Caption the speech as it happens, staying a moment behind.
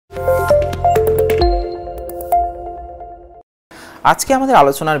আজকে আমাদের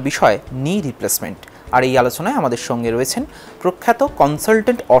আলোচনার বিষয় নি রিপ্লেসমেন্ট। আর এই আলোচনায় আমাদের সঙ্গে রয়েছেন প্রখ্যাত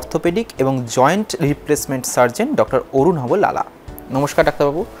কনসালটেন্ট অর্থোপেডিক এবং joint replacement surgeon doctor Arunava লালা। নমস্কার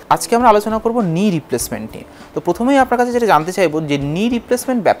ডাক্তারবাবু। আজকে আমরা আলোচনা করব নি রিপ্লেসমেন্ট নিয়ে। তো প্রথমেই আপনার কাছে যেটা জানতে চাইব যে নি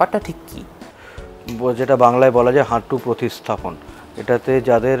রিপ্লেসমেন্ট ব্যাপারটা ঠিক কী? যেটা বাংলায় বলা যায় হাঁটু প্রতিস্থাপন। এটাতে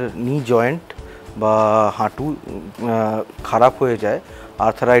যাদের নি জয়েন্ট বা হাঁটু খারাপ হয়ে যায়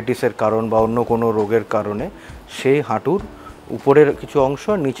আর্থারাইটিসের কারণ বা অন্য কোনো রোগের কারণে, সেই হাঁটুর উপরের কিছু অংশ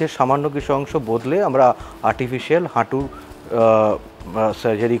নিচের সামান্য কিছু অংশ বদলে আমরা আর্টিফিশিয়াল হাঁটুর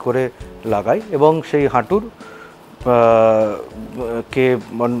সার্জারি করে লাগাই এবং সেই হাঁটুর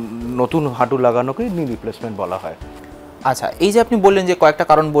নতুন হাঁটু লাগানোকে নি রিপ্লেসমেন্ট বলা হয়। আচ্ছা, এই যে আপনি বললেন যে কয়েকটা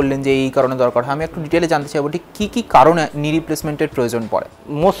কারণ বললেন যে এই কারণে দরকার হয়, আমি একটু ডিটেলে জানতে চাইবো ঠিক কী কী কারণে নি রিপ্লেসমেন্টের প্রয়োজন পড়ে?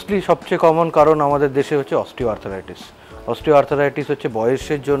 মোস্টলি সবচেয়ে কমন কারণ আমাদের দেশে হচ্ছে অস্টিও আর্থারাইটিস। অস্টিও আর্থারাইটিস হচ্ছে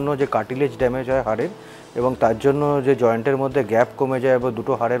বয়সের জন্য যে কার্টিলেজ ড্যামেজ হয় হাড়ের, এবং তার জন্য যে জয়েন্টের মধ্যে গ্যাপ কমে যায় এবং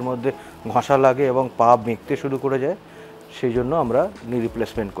দুটো হাড়ের মধ্যে ঘষা লাগে এবং পা বেঁকতে শুরু করে যায়, সেই জন্য আমরা নি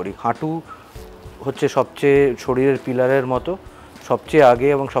রিপ্লেসমেন্ট করি। হাঁটু হচ্ছে সবচেয়ে শরীরের পিলারের মতো সবচেয়ে আগে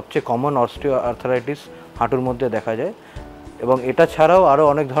এবং সবচেয়ে কমন অস্টিও আর্থারাইটিস হাঁটুর মধ্যে দেখা যায়। এবং এটা ছাড়াও আরও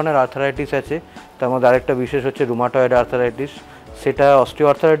অনেক ধরনের আর্থারাইটিস আছে। তার মধ্যে আরেকটা বিশেষ হচ্ছে রুমাটয়েড আর্থারাইটিস। সেটা অস্টিও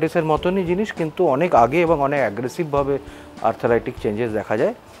আর্থারাইটিসের মতনই জিনিস, কিন্তু অনেক আগে এবং অনেক অ্যাগ্রেসিভভাবে আর্থারাইটিক চেঞ্জেস দেখা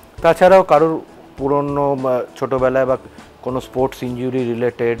যায়। তাছাড়াও কারোর পুরনো ছোটোবেলায় বা কোনো স্পোর্টস ইনজুরি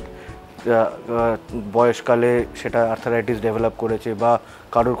রিলেটেড বয়সকালে সেটা আর্থারাইটিস ডেভেলপ করেছে, বা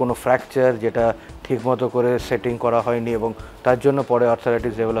কারোর কোনো ফ্র্যাকচার যেটা ঠিকমতো করে সেটিং করা হয়নি এবং তার জন্য পরে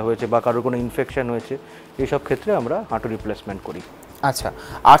আর্থারাইটিস ডেভেলপ হয়েছে, বা কারোর কোনো ইনফেকশন হয়েছে, এইসব ক্ষেত্রে আমরা হাঁটু রিপ্লেসমেন্ট করি। আচ্ছা,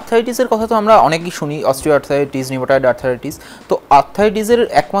 আর্থারাইটিসের কথা তো আমরা অনেকই শুনি, অস্টিও আর্থারাইটিস, নিউমাটয়েড আর্থারাইটিস। তো আর্থারাইটিসের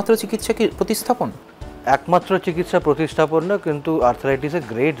একমাত্র চিকিৎসা কি প্রতিস্থাপন? একমাত্র চিকিৎসা প্রতিস্থাপন না, কিন্তু আর্থারাইটিসের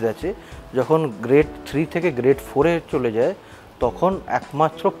গ্রেডস আছে। যখন গ্রেড 3 থেকে গ্রেড 4-এ চলে যায় তখন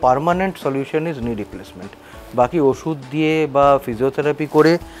একমাত্র পার্মানেন্ট সলিউশন ইজ নি রিপ্লেসমেন্ট। বাকি ওষুধ দিয়ে বা ফিজিওথেরাপি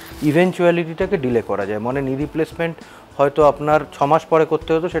করে ইভেনচুয়ালিটিটাকে ডিলে করা যায়। মানে নি রিপ্লেসমেন্ট হয়তো আপনার 6 মাস পরে করতে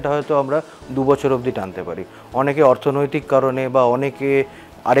হতো, সেটা হয়তো আমরা 2 বছর অবধি টানতে পারি। অনেকে অর্থনৈতিক কারণে বা অনেকে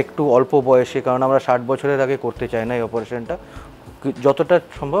আরেকটু অল্প বয়সে, কারণ আমরা 60 বছরের আগে করতে চাই না এই অপারেশনটা, যতটা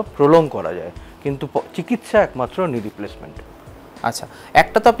সম্ভব প্রলং করা যায়, কিন্তু চিকিৎসা একমাত্র নি রিপ্লেসমেন্ট। আচ্ছা,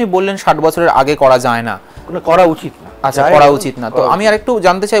 একটা তো আপনি বললেন 60 বছরের আগে করা যায় না, করা উচিত না। আচ্ছা, করা উচিত না। তো আমি আরেকটু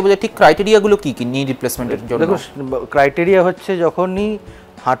জানতে চাইবো যে ঠিক ক্রাইটেরিয়াগুলো কি কি নি রিপ্লেসমেন্টের জন্য? দেখুন, ক্রাইটেরিয়া হচ্ছে যখনই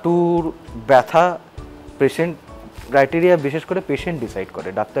হাঁটুর ব্যথা পেশেন্ট, ক্রাইটেরিয়া বিশেষ করে পেশেন্ট ডিসাইড করে,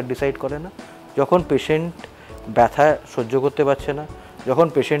 ডাক্তার ডিসাইড করে না। যখন পেশেন্ট ব্যথা সহ্য করতে পারছে না, যখন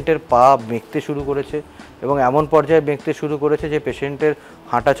পেশেন্টের পা বেঁকতে শুরু করেছে এবং এমন পর্যায়ে বেঁকতে শুরু করেছে যে পেশেন্টের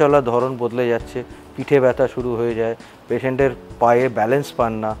হাঁটা চলার ধরন বদলে যাচ্ছে, পিঠে ব্যথা শুরু হয়ে যায়, পেশেন্টের পায়ে ব্যালেন্স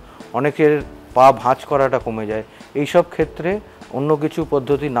পান না, অনেকের পা ভাঁজ করাটা কমে যায়, এইসব ক্ষেত্রে অন্য কিছু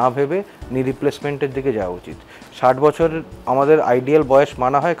পদ্ধতি না ভেবে নি রিপ্লেসমেন্টের দিকে যাওয়া উচিত। 60 বছর আমাদের আইডিয়াল বয়স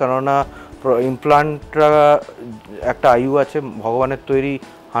মানা হয়, কেননা ইমপ্লান্টটা একটা আয়ু আছে, ভগবানের তৈরি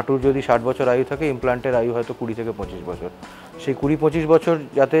হাঁটুর যদি 60 বছর আয়ু থাকে, ইমপ্লান্টের আয়ু হয়তো 20 থেকে 25 বছর। সেই 20-25 বছর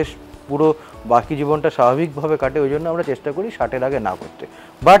যাতে পুরো বাকি জীবনটা স্বাভাবিকভাবে কাটে, ওই জন্য আমরা চেষ্টা করি 60-এর আগে না করতে।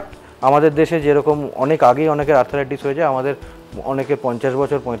 বাট আমাদের দেশে যেরকম অনেক আগেই অনেকের আর্থারাইটিস হয়ে যায়, আমাদের অনেকের 50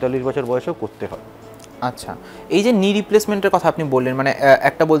 বছর 45 বছর বয়সেও করতে হয়। আচ্ছা, এই যে নি রিপ্লেসমেন্টের কথা আপনি বললেন, মানে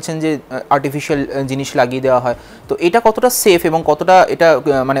একটা বলছেন যে আর্টিফিশিয়াল জিনিস লাগিয়ে দেওয়া হয়, তো এটা কতটা সেফ এবং কতটা এটা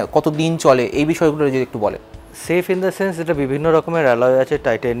মানে কতদিন চলে, এই বিষয়গুলো যদি একটু বলেন। সেফ ইন দ্য সেন্স, এটা বিভিন্ন রকমের অ্যালয় আছে,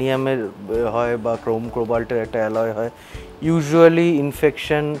 টাইটানিয়ামের হয় বা কোবাল্টের একটা অ্যালয় হয়। ইউজুয়ালি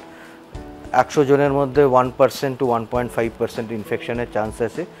ইনফেকশন 100 জনের মধ্যে 1% to 1.5% ইনফেকশনের চান্স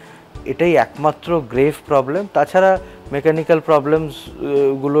আছে। এটাই একমাত্র গ্রেভ প্রবলেম। তাছাড়া মেকানিক্যাল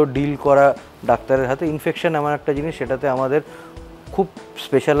প্রবলেমসগুলো ডিল করা ডাক্তারের হাতে। ইনফেকশন এমন একটা জিনিস, সেটাতে আমাদের খুব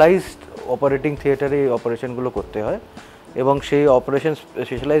স্পেশালাইজড অপারেটিং থিয়েটারে এই অপারেশনগুলো করতে হয়, এবং সেই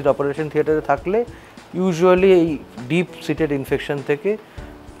স্পেশালাইজড অপারেশন থিয়েটারে থাকলে ইউজুয়ালি এই ডিপ সিটেড ইনফেকশন থেকে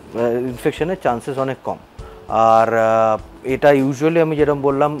ইনফেকশনের চান্সেস অনেক কম। আর এটা ইউজুয়ালি আমি যেরকম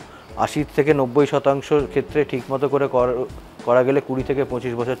বললাম 80 থেকে 90% ক্ষেত্রে ঠিকমতো করে করা গেলে 20 থেকে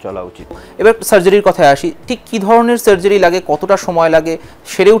 25 বছর চলা উচিত। এবার সার্জারির কথায় আসি, ঠিক কী ধরনের সার্জারি লাগে, কতটা সময় লাগে,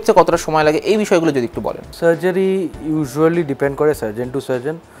 সেরে উঠতে কতটা সময় লাগে, এই বিষয়গুলো যদি একটু বলেন। সার্জারি ইউজুয়ালি ডিপেন্ড করে সার্জন টু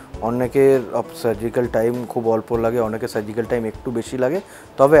সার্জন। অনেকের সার্জিক্যাল টাইম খুব অল্প লাগে, অনেকের সার্জিক্যাল টাইম একটু বেশি লাগে,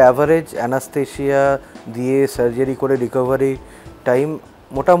 তবে অ্যাভারেজ অ্যানাস্থেশিয়া দিয়ে সার্জারি করে রিকভারি টাইম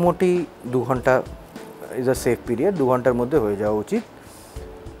মোটামুটি 2 ঘন্টা ইজ আ সেফ পিরিয়ড। 2 ঘন্টার মধ্যে হয়ে যাওয়া উচিত।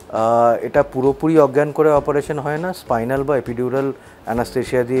 এটা পুরোপুরি অজ্ঞান করে অপারেশন হয় না, স্পাইনাল বা এপিডিউরাল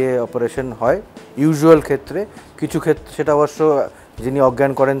অ্যানাস্থেশিয়া দিয়ে অপারেশন হয় ইউজুয়াল ক্ষেত্রে। কিছু ক্ষেত্রে সেটা অবশ্য যিনি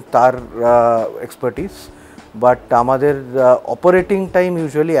অজ্ঞান করেন তার এক্সপার্টিস। বাট আমাদের অপারেটিং টাইম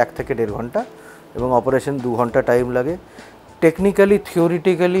ইউজুয়ালি 1 থেকে 1.5 ঘন্টা এবং অপারেশন 2 ঘন্টা টাইম লাগে। টেকনিক্যালি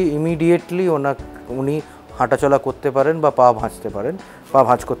থিওরিটিক্যালি ইমিডিয়েটলি উনি হাঁটাচলা করতে পারেন বা পা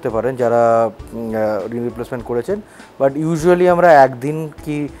ভাঁজ করতে পারেন যারা নি রিপ্লেসমেন্ট করেছেন। বাট ইউজুয়ালি আমরা 1 দিন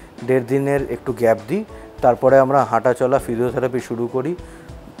কি 1.5 দিনের একটু গ্যাপ দিই, তারপরে আমরা হাঁটাচলা ফিজিওথেরাপি শুরু করি।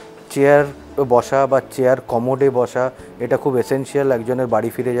 চেয়ার বসা বা চেয়ার কমোডে বসা এটা খুব এসেনশিয়াল একজনের বাড়ি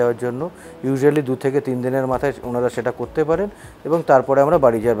ফিরে যাওয়ার জন্য। ইউজুয়ালি 2 থেকে 3 দিনের মাথায় ওনারা সেটা করতে পারেন এবং তারপরে আমরা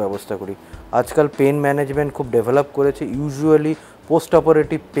বাড়ি যাওয়ার ব্যবস্থা করি। আজকাল পেন ম্যানেজমেন্ট খুব ডেভেলপ করেছে। ইউজুয়ালি পোস্ট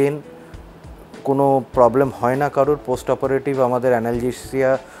অপারেটিভ পেন কোনো প্রবলেম হয় না কারোর। পোস্ট অপারেটিভ আমাদের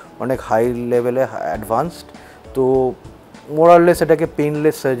অ্যানালজেসিয়া অনেক হাই লেভেলে অ্যাডভান্সড, তো মোরাললেস এটাকে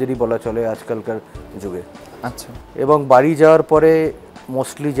পেইনলেস সার্জারি বলা চলে আজকালকার যুগে। আচ্ছা, এবং বাড়ি যাওয়ার পরে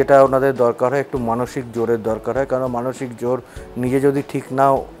মোস্টলি যেটা ওনাদের দরকার হয় একটু মানসিক জোরের দরকার হয়, কারণ মানসিক জোর নিজে যদি ঠিক না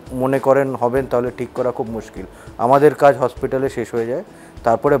মনে করেন হবেন তাহলে ঠিক করা খুব মুশকিল। আমাদের কাজ হসপিটালে শেষ হয়ে যায়,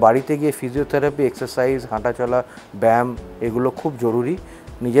 তারপরে বাড়িতে গিয়ে ফিজিওথেরাপি, এক্সারসাইজ, হাঁটাচলা, ব্যায়াম এগুলো খুব জরুরি।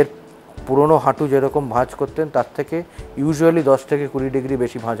 নিজের পুরনো হাঁটু যেরকম ভাঁজ করতেন তার থেকে ইউজুয়ালি 10 থেকে 20 ডিগ্রি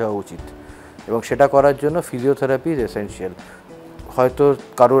বেশি ভাঁজ হওয়া উচিত, এবং সেটা করার জন্য ফিজিওথেরাপি ইজ এসেনশিয়াল। হয়তো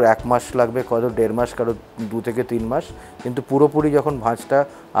কারোর 1 মাস লাগবে, কারোর 1.5 মাস, কারোর 2 থেকে 3 মাস, কিন্তু পুরোপুরি যখন ভাঁজটা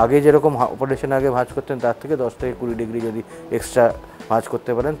আগে যেরকম অপারেশন আগে ভাঁজ করতেন তার থেকে 10 থেকে 20 ডিগ্রি যদি এক্সট্রা ভাঁজ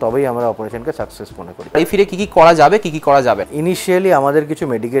করতে পারেন তবেই আমরা অপারেশনকে সাকসেস মনে করি। বাড়ি ফিরে কি করা যাবে, কি করা যাবে? ইনিশিয়ালি আমাদের কিছু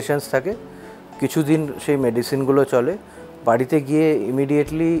মেডিকেশনস থাকে, কিছুদিন সেই মেডিসিনগুলো চলে। বাড়িতে গিয়ে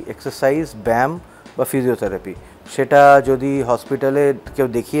ইমিডিয়েটলি এক্সারসাইজ, ব্যায়াম বা ফিজিওথেরাপি সেটা যদি হসপিটালে কেউ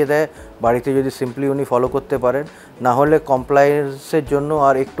দেখিয়ে দেয়, বাড়িতে যদি সিম্পলি উনি ফলো করতে পারেন, না হলে কমপ্লায়েন্সের জন্য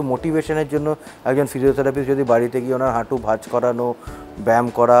আর একটু মোটিভেশনের জন্য একজন ফিজিওথেরাপিস্ট যদি বাড়িতে গিয়ে ওনার হাঁটু ভাঁজ করানো, ব্যায়াম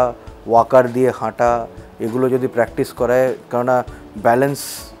করা, ওয়াকার দিয়ে হাঁটা এগুলো যদি প্র্যাকটিস করায়, কেননা ব্যালেন্স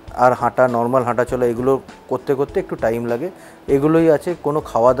আর হাঁটা, নর্মাল হাঁটা চলা এগুলো করতে করতে একটু টাইম লাগে। এগুলোই আছে, কোনো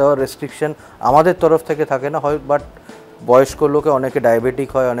খাওয়া দাওয়ার রেস্ট্রিকশন আমাদের তরফ থেকে থাকে না হয়, বাট বয়স্ক লোকে অনেকে ডায়াবেটিক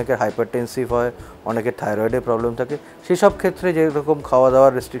হয়, অনেকের হাইপারটেনসিভ হয়, অনেকের থাইরয়েডের প্রবলেম থাকে, সেসব ক্ষেত্রে যেরকম খাওয়া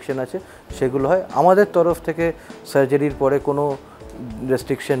দাওয়ার রেস্ট্রিকশন আছে সেগুলো হয়। আমাদের তরফ থেকে সার্জারির পরে কোনো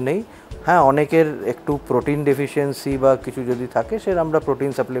রেস্ট্রিকশন নেই। হ্যাঁ, অনেকের একটু প্রোটিন ডেফিসিয়েন্সি বা কিছু যদি থাকে সেটা আমরা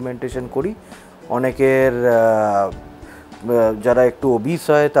প্রোটিন সাপ্লিমেন্টেশন করি। অনেকের যারা একটু ওবিস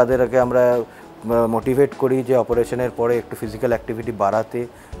হয় তাদেরকে আমরা মোটিভেট করি যে অপারেশনের পরে একটু ফিজিক্যাল অ্যাক্টিভিটি বাড়াতে,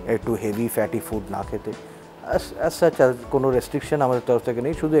 একটু হেভি ফ্যাটি ফুড না খেতে। অ্যাজ সাচ কোনো রেস্ট্রিকশন আমাদের তরফ থেকে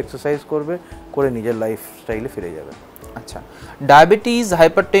নেই, শুধু এক্সারসাইজ করে নিজের লাইফস্টাইলে ফিরে যাবে। আচ্ছা, ডায়াবেটিস,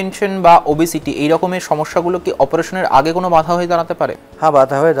 হাইপারটেনশন বা ওবেসিটি এই রকমের সমস্যাগুলো কি অপারেশনের আগে কোনো বাধা হয়ে দাঁড়াতে পারে? হ্যাঁ,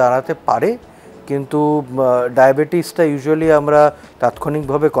 বাধা হয়ে দাঁড়াতে পারে, কিন্তু ডায়াবেটিসটা ইউজুয়ালি আমরা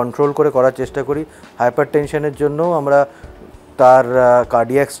তাৎক্ষণিকভাবে কন্ট্রোল করে করার চেষ্টা করি। হাইপারটেনশনের জন্যও আমরা তার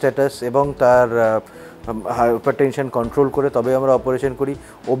কার্ডিয়াক স্ট্যাটাস এবং তার হাইপারটেনশন কন্ট্রোল করে তবে আমরা অপারেশন করি।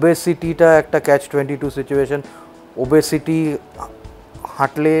 ওবেসিটিটা একটা catch-22 সিচুয়েশন। ওবেসিটি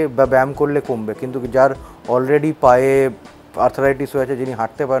হাঁটলে বা ব্যায়াম করলে কমবে, কিন্তু যার অলরেডি পায়ে আর্থারাইটিস হয়েছে, যিনি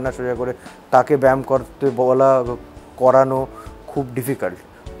হাঁটতে পারে না সোজা করে, তাকে ব্যায়াম করতে করানো খুব ডিফিকাল্ট।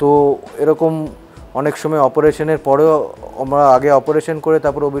 তো এরকম অনেক সময় অপারেশনের পরেও আমরা আগে অপারেশন করে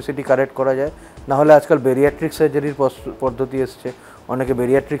তারপর ওবেসিটি কারেক্ট করা যায়। না হলে আজকাল বেরিয়াট্রিক সার্জারির পদ্ধতি এসছে, অনেকে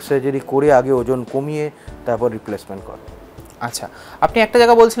বেরিয়াট্রিক সার্জারি করে আগে ওজন কমিয়ে তারপর রিপ্লেসমেন্ট করে। আচ্ছা, আপনি একটা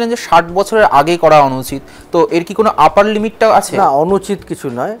জায়গা বলছিলেন যে 60 বছরের আগে করা অনুচিত, তো এর কি কোনো আপার লিমিটটাও আছে? না, অনুচিত কিছু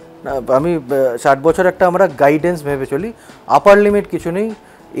নয়। আমি 60 বছর একটা আমরা গাইডেন্স ভেবে চলি, আপার লিমিট কিছু নেই।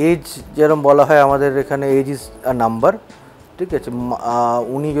 এজ যেরকম বলা হয় আমাদের এখানে, এজ ইজ আ নাম্বার, ঠিক আছে।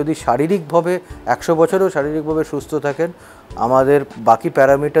 উনি যদি শারীরিকভাবে 100 বছরেও শারীরিকভাবে সুস্থ থাকেন, আমাদের বাকি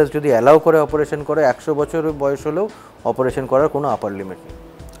প্যারামিটার্স যদি অ্যালাউ করে অপারেশন করে, 100 বছর বয়স হলেও অপারেশন করার কোনো আপার লিমিট নেই।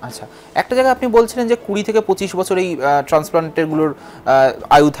 আচ্ছা, একটা জায়গায় আপনি বলছিলেন যে 20 থেকে 25 বছর এই ট্রান্সপ্লান্টেরগুলোর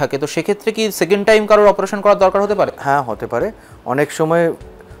আয়ু থাকে, তো সেক্ষেত্রে কি সেকেন্ড টাইম কারোর অপারেশন করার দরকার হতে পারে? হ্যাঁ, হতে পারে। অনেক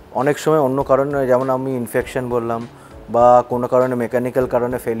সময় অন্য কারণে, যেমন আমি ইনফেকশন বললাম, বা কোনো কারণে মেকানিক্যাল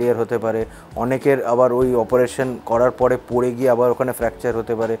কারণে ফেলিয়ার হতে পারে। অনেকের আবার ওই অপারেশন করার পরে পড়ে গিয়ে আবার ওখানে ফ্র্যাকচার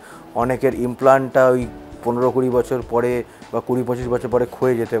হতে পারে। অনেকের ইমপ্লান্টটা ওই 15-20 বছর পরে বা 20-25 বছর পরে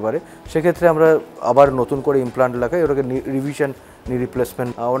ক্ষয়ে যেতে পারে। সেক্ষেত্রে আমরা আবার নতুন করে ইমপ্লান্ট লাগাই, ওটাকে রিভিশন নি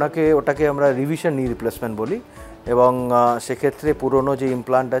রিপ্লেসমেন্ট, ওটাকে আমরা রিভিশন নি রিপ্লেসমেন্ট বলি। এবং সেক্ষেত্রে পুরনো যে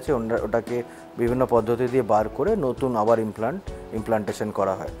ইমপ্লান্ট আছে ওটাকে বিভিন্ন পদ্ধতি দিয়ে বার করে নতুন আবার ইমপ্লান্টেশন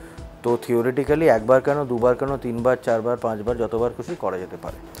করা হয়। তো থিওরিটিক্যালি একবার কেন, দুবার কেন, 3বার, 4বার, 5বার, যতবার খুশি করা যেতে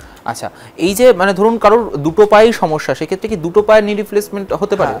পারে। আচ্ছা, এই যে মানে ধরুন কারোর দুটো পায়েই সমস্যা, সেক্ষেত্রে কি দুটো পায়ের নি রিপ্লেসমেন্ট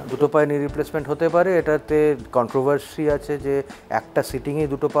হতে পারে? দুটো পায়ে নি রিপ্লেসমেন্ট হতে পারে। এটাতে কন্ট্রোভার্সি আছে যে একটা সিটিংয়েই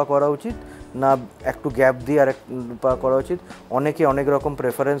দুটো পা করা উচিত না একটু গ্যাপ দিয়ে আর এক পা করা উচিত। অনেকে অনেক রকম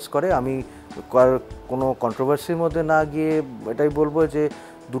প্রেফারেন্স করে। আমি কোনো কন্ট্রোভার্সির মধ্যে না গিয়ে এটাই বলবো যে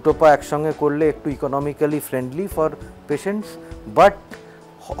দুটো পা একসঙ্গে করলে একটু economically friendly for patients, but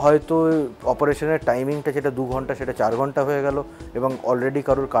হয়তো অপারেশনের টাইমিংটা যেটা 2 ঘন্টা সেটা 4 ঘন্টা হয়ে গেল, এবং অলরেডি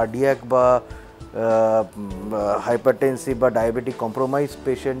কারোর কার্ডিয়াক বা হাইপারটেনসিভ বা ডায়াবেটিক কম্প্রোমাইজ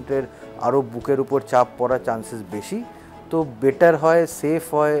পেশেন্টের আরও বুকের উপর চাপ পড়ার চান্সেস বেশি। তো বেটার হয়, সেফ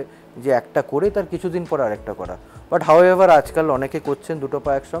হয় যে একটা করে তার কিছুদিন পর আরেকটা করা। বাট হাউএভার আজকাল অনেকে করছেন দুটো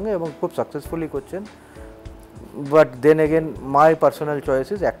পা একসঙ্গে এবং খুব সাকসেসফুলি করছেন। But then again my personal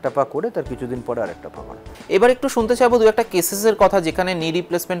choices একটা পা করে তার কিছুদিন পরে আরেকটা পা করা। এবার একটু শুনতে চাইবো দু একটা কেসেসের কথা যেখানে নি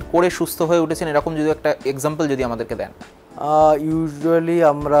রিপ্লেসমেন্ট করে সুস্থ হয়ে উঠেছেন, এরকম যদি একটা এক্সাম্পল যদি আমাদেরকে দেন। ইউজুয়ালি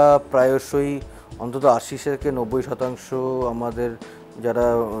আমরা প্রায়শই অন্তত 80 থেকে 90% আমাদের যারা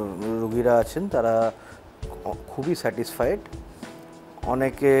রুগীরা আছেন তারা খুবই স্যাটিসফাইড।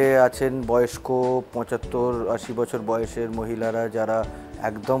 অনেকে আছেন বয়স্ক 75-80 বছর বয়সের মহিলারা যারা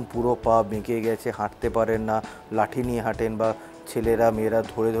একদম পুরো পা বেঁকে গেছে, হাঁটতে পারেন না, লাঠি নিয়ে হাঁটেন বা ছেলেরা মেয়েরা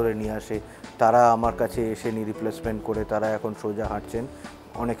ধরে ধরে নিয়ে আসে, তারা আমার কাছে এসে নি রিপ্লেসমেন্ট করে তারা এখন সোজা হাঁটছেন।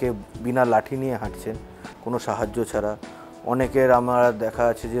 অনেকে বিনা লাঠি নিয়ে হাঁটছেন কোনো সাহায্য ছাড়া। অনেকের আমার দেখা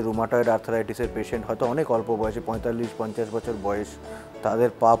আছে যে রুমাটয়েড আর্থারাইটিসের পেশেন্ট, হয়তো অনেক অল্প বয়সে 45-50 বছর বয়স, তাদের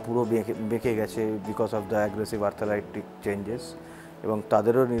পা পুরো বেঁকে গেছে because of the aggressive আর্থারাইটিক changes, এবং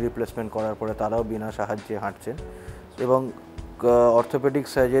তাদেরও নি রিপ্লেসমেন্ট করার পরে তারাও বিনা সাহায্যে হাঁটছেন। এবং অর্থোপেডিক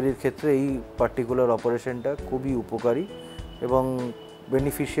সার্জারির ক্ষেত্রে এই পার্টিকুলার অপারেশনটা খুবই উপকারী এবং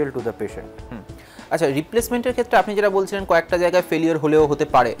বেনিফিশিয়াল টু দ্য পেশেন্ট। আচ্ছা, রিপ্লেসমেন্টের ক্ষেত্রে আপনি যেটা বলছিলেন কয়েকটা জায়গায় ফেলিয়ার হলেও হতে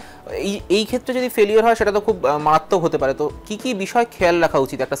পারে, এই ক্ষেত্রে যদি ফেলিয়ার হয় সেটা তো খুব মারাত্মক হতে পারে। তো কি কি বিষয় খেয়াল রাখা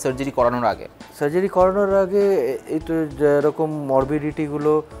উচিত একটা সার্জারি করানোর আগে? সার্জারি করানোর আগে এই তো যেরকম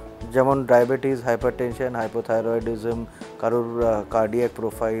মরবিডিটিগুলো, যেমন ডায়াবেটিস, হাইপারটেনশন, হাইপোথাইরয়েডিজম, কারোর কার্ডিয়াক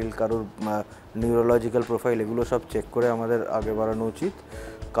প্রোফাইল, কারোর নিউরোলজিক্যাল প্রোফাইল, এগুলো সব চেক করে আমাদের আগে বাড়ানো উচিত।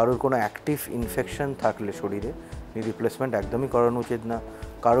 কারোর কোনো অ্যাক্টিভ ইনফেকশন থাকলে শরীরে নি রিপ্লেসমেন্ট একদমই করানো উচিত না।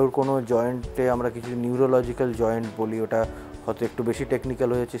 কারোর কোনো জয়েন্টে, আমরা কিছু নিউরোলজিক্যাল জয়েন্ট বলি, ওটা হয়তো একটু বেশি টেকনিক্যাল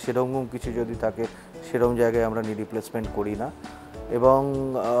হয়েছে, সেরকম কিছু যদি থাকে সেরকম জায়গায় আমরা নি রিপ্লেসমেন্ট করি না। এবং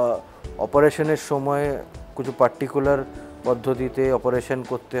অপারেশনের সময় কিছু পার্টিকুলার পদ্ধতিতে অপারেশন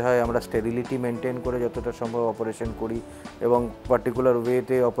করতে হয়, আমরা স্টেরিলিটি মেনটেন করে যতটা সম্ভব অপারেশন করি এবং পার্টিকুলার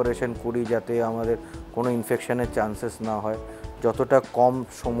ওয়েতে অপারেশন করি যাতে আমাদের কোনো ইনফেকশনের চান্সেস না হয়। যতটা কম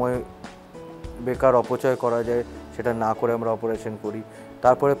সময় বেকার অপচয় করা যায় সেটা না করে আমরা অপারেশন করি।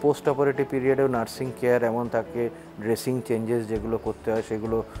 তারপরে পোস্ট অপারেটিভ পিরিয়ডেও নার্সিং কেয়ার এমন থাকে, ড্রেসিং চেঞ্জেস যেগুলো করতে হয়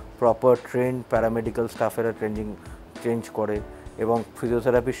সেগুলো প্রপার ট্রেন্ড প্যারামেডিক্যাল স্টাফেরা চেঞ্জ করে, এবং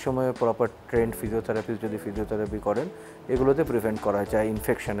ফিজিওথেরাপির সময় প্রপার ট্রেন্ড ফিজিওথেরাপিস্ট যদি ফিজিওথেরাপি করেন, এগুলোতে প্রিভেন্ট করা যায়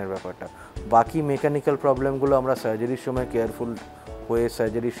ইনফেকশনের ব্যাপারটা। বাকি মেকানিক্যাল প্রবলেমগুলো আমরা সার্জারির সময় কেয়ারফুল হয়ে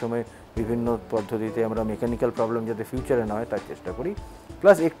সার্জারির সময় বিভিন্ন পদ্ধতিতে আমরা মেকানিক্যাল প্রবলেম যাতে ফিউচারে না হয় তার চেষ্টা করি।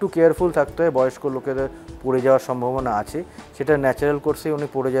 প্লাস একটু কেয়ারফুল থাকতে হয়, বয়স্ক লোকেদের পড়ে যাওয়ার সম্ভাবনা আছে, সেটা ন্যাচারাল কোর্সেই উনি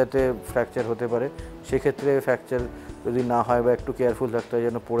পড়ে যেতে ফ্র্যাকচার হতে পারে, সেক্ষেত্রে ফ্র্যাকচার যদি না হয় বা একটু কেয়ারফুল থাকতে হয়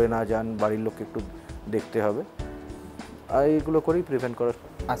যেন পড়ে না যান, বাড়ির লোককে একটু দেখতে হবে, আর এইগুলো করেই প্রিভেন্ট করার।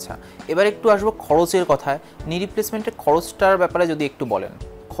 আচ্ছা, এবার একটু আসবো খরচের কথায়। নি রিপ্লেসমেন্টের খরচটার ব্যাপারে যদি একটু বলেন।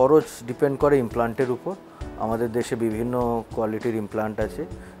 খরচ ডিপেন্ড করে ইমপ্লান্টের উপর। আমাদের দেশে বিভিন্ন কোয়ালিটির ইমপ্লান্ট আছে,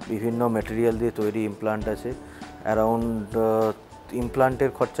 বিভিন্ন ম্যাটেরিয়াল দিয়ে তৈরি ইমপ্লান্ট আছে। অ্যারাউন্ড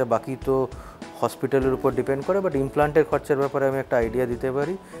ইমপ্লান্টের খরচা বাকি তো হসপিটালের উপর ডিপেন্ড করে, বাট ইমপ্লান্টের খরচার ব্যাপারে আমি একটা আইডিয়া দিতে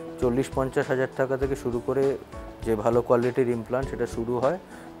পারি। 40-50 হাজার টাকা থেকে শুরু করে যে ভালো কোয়ালিটির ইমপ্লান্ট সেটা শুরু হয়,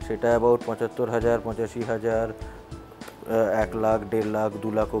 সেটা অ্যাবাউট 75,000, 85,000, 1 লাখ, 1.5 লাখ,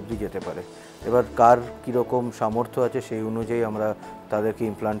 2 লাখ অবধি যেতে পারে। এবার কার কীরকম সামর্থ্য আছে সেই অনুযায়ী আমরা তাদেরকে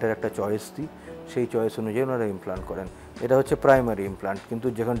ইমপ্লান্টের একটা চয়েস দিই, সেই চয়েস অনুযায়ী ওনারা ইমপ্লান্ট করেন। এটা হচ্ছে প্রাইমারি ইমপ্লান্ট। কিন্তু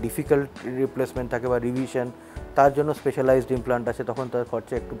যখন ডিফিকাল্ট রিপ্লেসমেন্ট থাকে বা রিভিশন, তার জন্য স্পেশালাইজড ইমপ্লান্ট আছে, তখন তার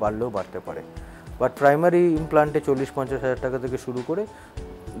খরচা একটু বাড়লেও বাড়তে পারে। বাট প্রাইমারি ইমপ্লান্টে 40-50 হাজার টাকা থেকে শুরু করে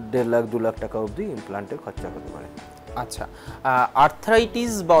 1.5 লাখ, 2 লাখ টাকা অবধি ইমপ্লান্টের খরচা হতে পারে। আচ্ছা,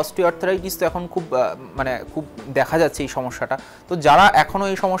 আর্থ্রাইটিস বা অস্টিওআর্থ্রাইটিস তো এখন খুব মানে খুব দেখা যাচ্ছে এই সমস্যাটা। তো যারা এখনও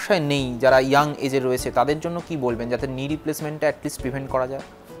এই সমস্যায় নেই, যারা ইয়াং এজে রয়েছে, তাদের জন্য কি বলবেন যাতে নি রিপ্লেসমেন্টটা অ্যাটলিস্ট প্রিভেন্ট করা যায়?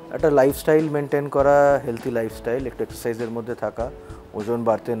 একটা লাইফস্টাইল মেনটেন করা, হেলথি লাইফস্টাইল, একটু এক্সারসাইজের মধ্যে থাকা, ওজন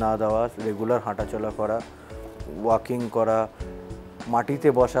বাড়তে না দেওয়া, রেগুলার হাঁটাচলা করা, ওয়াকিং করা, মাটিতে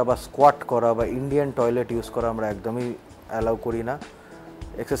বসা বা স্কোয়াট করা বা ইন্ডিয়ান টয়লেট ইউজ করা আমরা একদমই অ্যালাউ করি না।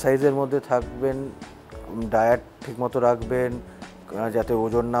 এক্সারসাইজের মধ্যে থাকবেন, ডায়েট ঠিকমতো রাখবেন যাতে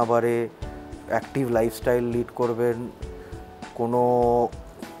ওজন না বাড়ে, অ্যাক্টিভ লাইফস্টাইল লিড করবেন, কোনো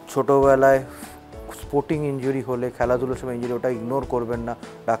ছোটোবেলায় স্পোর্টিং ইনজুরি হলে, খেলাধুলোর সময় ইনজুরি, ওটা ইগনোর করবেন না,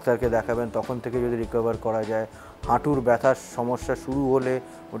 ডাক্তারকে দেখাবেন। তখন থেকে যদি রিকভার করা যায়, হাঁটুর ব্যথার সমস্যা শুরু হলে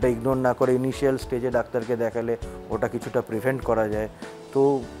ওটা ইগনোর না করে ইনিশিয়াল স্টেজে ডাক্তারকে দেখালে ওটা কিছুটা প্রিভেন্ট করা যায়। তো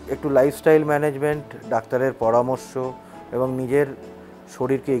একটু লাইফস্টাইল ম্যানেজমেন্ট, ডাক্তারের পরামর্শ এবং নিজের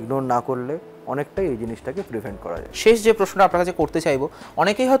শরীরকে ইগনোর না করলে অনেকটাই এই জিনিসটাকে প্রিভেন্ট করা যায়। শেষ যে প্রশ্নটা আপনার কাছে করতে চাইবো,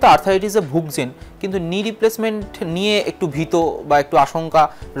 অনেকেই হয়তো আর্থারাইটিসে ভুগছেন কিন্তু নি রিপ্লেসমেন্ট নিয়ে একটু ভীত বা একটু আশঙ্কা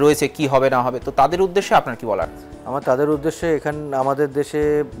রয়েছে কি হবে না হবে, তো তাদের উদ্দেশ্যে আপনার কি বলার? তাদের উদ্দেশ্যে, আমাদের দেশে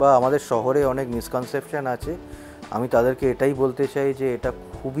বা আমাদের শহরে অনেক মিসকনসেপশন আছে। আমি তাদেরকে এটাই বলতে চাই যে এটা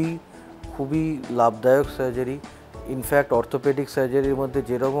খুবই খুবই লাভদায়ক সার্জারি। ইনফ্যাক্ট অর্থোপেডিক সার্জারির মধ্যে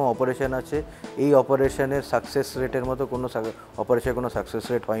যেরকম অপারেশন আছে, এই অপারেশনের সাকসেস রেটের মতো কোনো অপারেশনের কোনো সাকসেস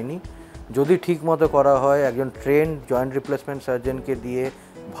রেট হয়নি। যদি ঠিক মতো করা হয়, একজন ট্রেন্ড জয়েন্ট রিপ্লেসমেন্ট সার্জনকে দিয়ে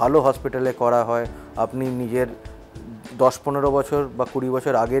ভালো হসপিটালে করা হয়, আপনি নিজের 10-15 বছর বা 20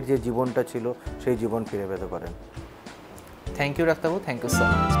 বছর আগের যে জীবনটা ছিল সেই জীবন ফিরে পেতে পারেন। থ্যাংক ইউ ডাক্তারবাবু, থ্যাংক ইউ সো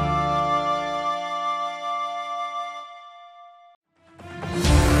মাচ।